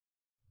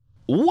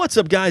What's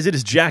up, guys? It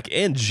is Jack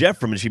and Jeff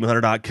from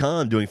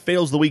AchievementHunter.com doing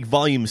Fails of the Week,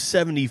 Volume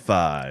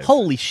 75.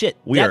 Holy shit.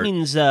 That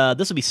means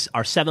this will be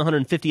our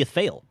 750th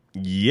fail.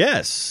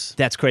 Yes.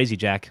 That's crazy,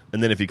 Jack.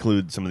 And then if you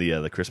include some of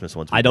the Christmas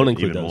ones, I don't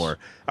include even those. more.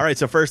 All right,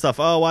 so first off,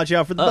 watch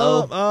out for the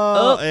bump.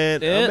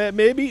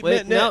 Maybe.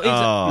 Wait,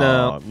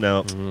 no,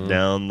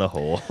 down the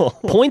hole.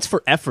 Points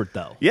for effort,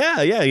 though.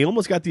 Yeah, he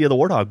almost got the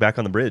Warthog back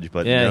on the bridge,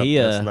 but yeah,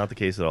 that's not the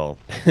case at all.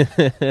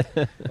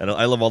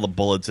 I love all the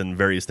bullets and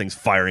various things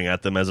firing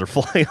at them as they're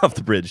flying off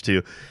the bridge,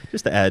 too,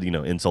 just to add,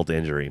 insult to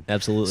injury.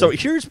 Absolutely. So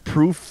here's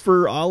proof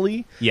for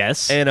Ollie.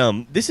 Yes.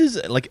 And this is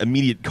like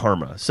immediate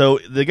karma. So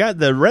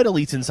the red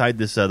elite's inside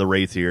this the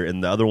Wraith here,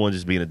 and the other one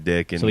just being a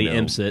dick. And so he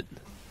imps it.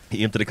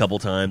 He imped it a couple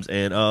times,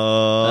 and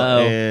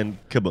and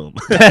kaboom!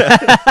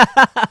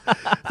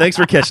 Thanks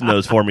for catching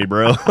those for me,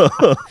 bro.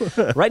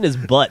 Right in his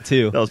butt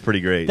too. That was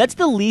pretty great. That's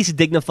the least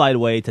dignified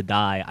way to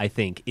die, I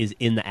think, is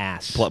in the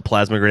ass.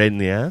 Plasma grenade in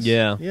the ass.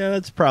 Yeah,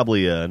 that's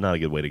probably not a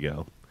good way to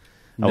go.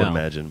 I would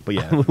imagine, but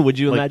yeah. Would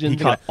you imagine? He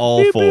caught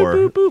all four.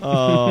 Boop, boop, boop.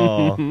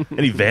 Oh, and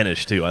he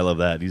vanished too. I love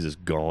that. He's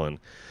just gone.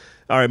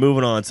 All right,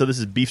 moving on. So this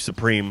is Beef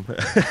Supreme.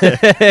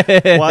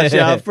 Watch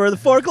out for the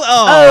forklift.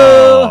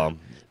 Oh!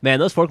 Man,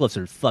 those forklifts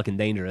are fucking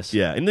dangerous.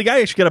 Yeah, and the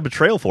guy actually got a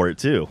betrayal for it,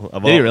 too.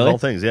 Did he really? Of all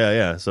things,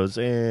 yeah. So it's,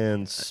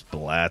 and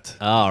splat.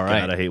 All right.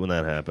 God, I hate when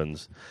that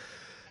happens.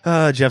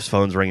 Jeff's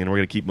phone's ringing. We're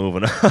going to keep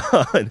moving on.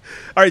 All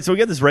right, so we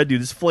got this red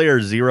dude, this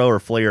Flare 0 or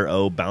Flare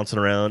O bouncing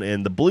around,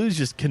 and the blues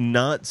just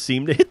cannot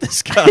seem to hit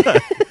this guy.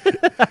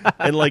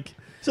 And,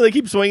 so they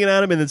keep swinging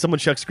at him, and then someone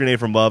chucks a grenade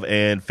from above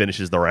and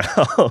finishes the round.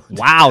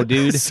 Wow,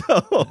 dude. So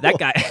that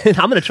guy,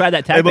 I'm going to try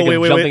that tactic of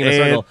jumping in a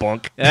circle.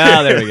 Bonk.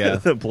 Oh, there we go.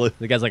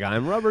 The guy's like,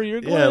 I'm rubber,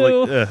 you're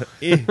glue.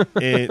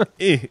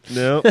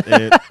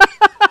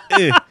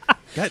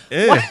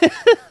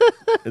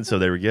 And so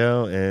there we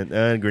go,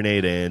 and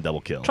grenade and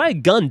double kill. Try a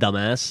gun,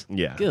 dumbass.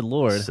 Yeah. Good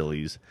lord.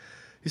 Sillies.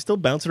 He's still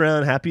bouncing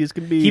around, happy as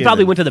can be. He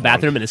probably went to the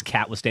bathroom and his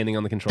cat was standing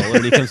on the controller,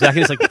 and he comes back and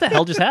he's like, what the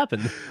hell just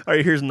happened? All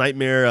right, here's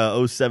Nightmare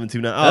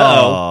 0729.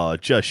 Oh,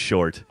 just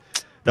short.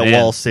 That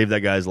wall saved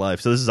that guy's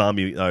life. So this is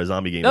zombie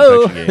game,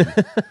 infection game.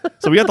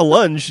 So we got the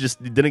lunge,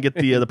 just didn't get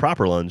the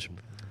proper lunge.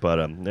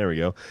 But there we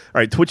go. All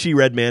right, Twitchy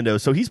Red Mando.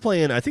 So he's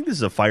playing, I think this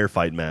is a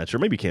firefight match, or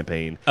maybe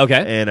campaign.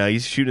 Okay. And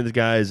he's shooting the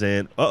guys,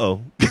 and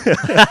and then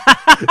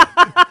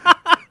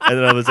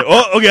I was like,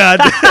 oh God.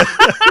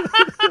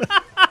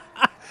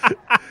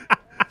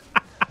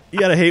 You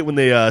gotta hate when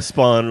they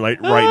spawn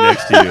right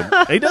next to you.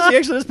 And he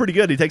actually does pretty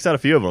good. He takes out a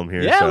few of them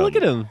here. Yeah, so. Look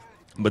at him.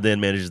 But then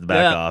manages to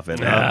back off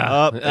and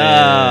up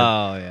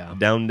and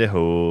down the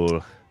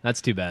hole. That's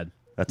too bad.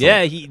 That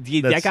guy.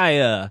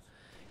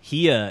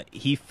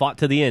 He fought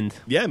to the end.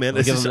 Yeah, man.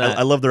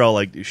 I love they're all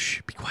like,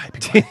 shh, be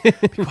quiet, be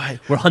quiet.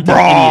 We're hunting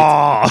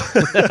idiots.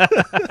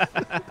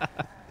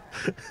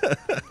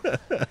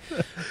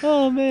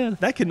 Oh man,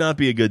 that could not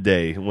be a good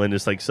day when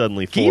it's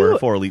suddenly four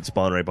elites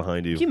spawn right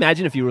behind you. Can you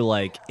imagine if you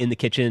were in the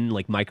kitchen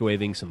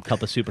microwaving some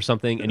cup of soup or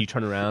something, and you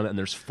turn around and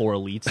there's 4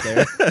 elites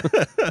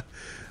there?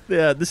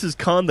 Yeah, this is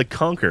Khan the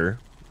Conquer.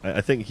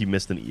 I think he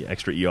missed an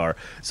extra ER.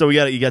 So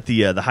you got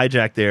the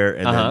hijack there,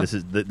 and then this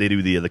is they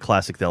do the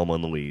classic Thelma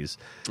and Louise.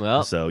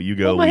 Well, so you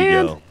go, we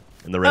go,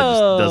 and the red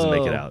just doesn't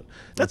make it out.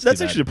 That's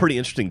actually a pretty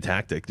interesting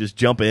tactic. Just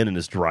jump in and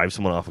just drive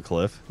someone off a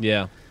cliff.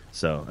 Yeah.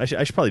 So I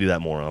should probably do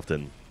that more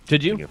often.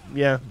 Did you?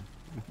 Yeah.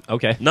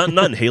 Okay. Not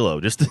in Halo.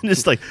 Just in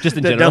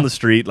general? Down the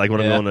street, when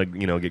I'm going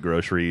to get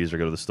groceries or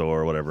go to the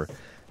store or whatever,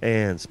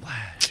 and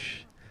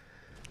splash.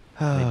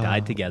 They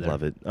died together.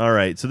 Love it. All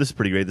right, so this is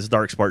pretty great. This is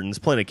Dark Spartans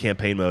playing a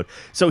campaign mode.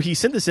 So he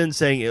sent this in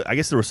saying, I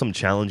guess there was some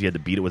challenge he had to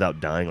beat it without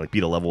dying,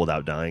 beat a level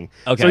without dying.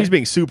 Okay. So he's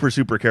being super,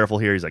 super careful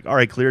here. He's like, all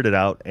right, cleared it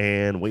out,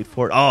 and wait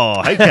for it.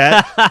 Oh, hey,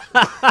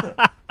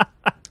 Cat.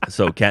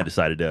 So Cat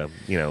decided to,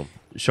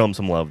 show him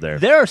some love there.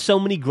 There are so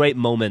many great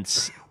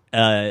moments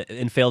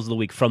in Fails of the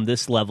Week from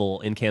this level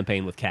in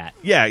campaign with Cat.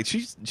 Yeah,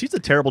 she's a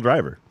terrible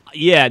driver.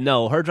 Yeah,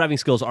 no, her driving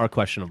skills are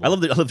questionable. I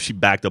love she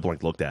backed up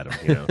and looked at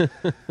him.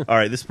 All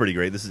right, this is pretty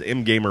great. This is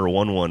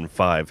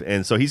MGamer115,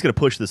 and so he's going to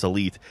push this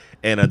elite,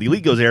 and the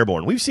elite goes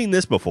airborne. We've seen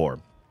this before.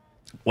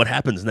 What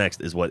happens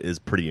next is what is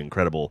pretty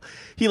incredible.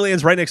 He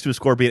lands right next to a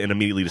scorpion and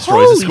immediately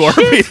destroys the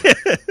scorpion.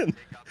 Shit.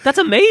 That's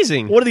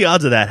amazing. What are the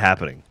odds of that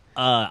happening?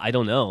 I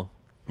don't know.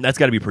 That's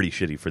got to be pretty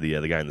shitty for the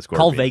guy in the scorpion.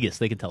 Call Vegas;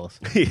 they can tell us.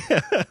 Yeah.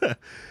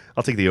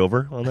 I'll take the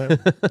over on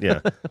that. Yeah.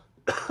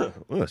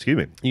 Oh, excuse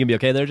me. You gonna be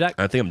okay there, Jack?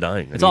 I think I'm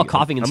dying. It's all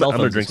coughing and cell phones.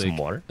 I'm gonna drink some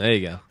water. There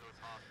you go.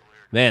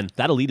 Man,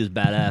 that elite is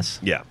badass.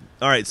 Yeah.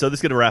 All right, so this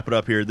is gonna wrap it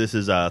up here. This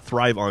is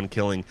Thrive on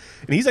Killing,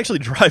 and he's actually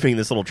driving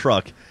this little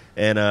truck,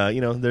 and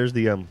there's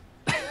the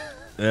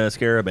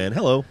Scarab, and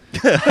hello.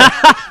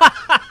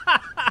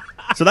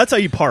 So that's how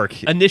you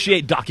park.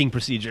 Initiate docking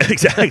procedure.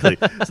 Exactly.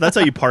 So that's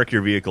how you park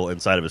your vehicle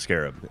inside of a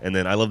Scarab. And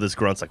then I love this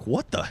grunt's like,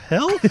 what the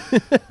hell?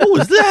 What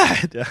was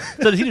that?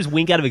 So does he just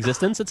wink out of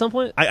existence at some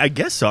point? I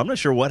guess so. I'm not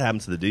sure what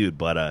happened to the dude,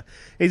 but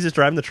he's just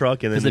driving the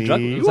truck, and then Because the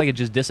truck looks like it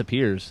just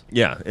disappears.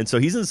 Yeah, and so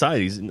he's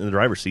inside. He's in the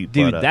driver's seat.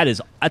 Dude, but,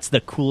 that's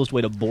the coolest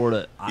way to board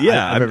it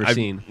I've ever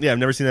seen. Yeah, I've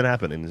never seen that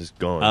happen, and it's just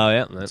gone. Oh,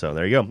 yeah. So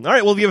there you go. All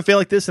right, well, if you have a fail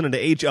like this, send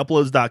it to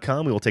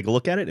huploads.com. We will take a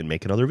look at it and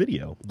make another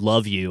video.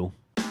 Love you.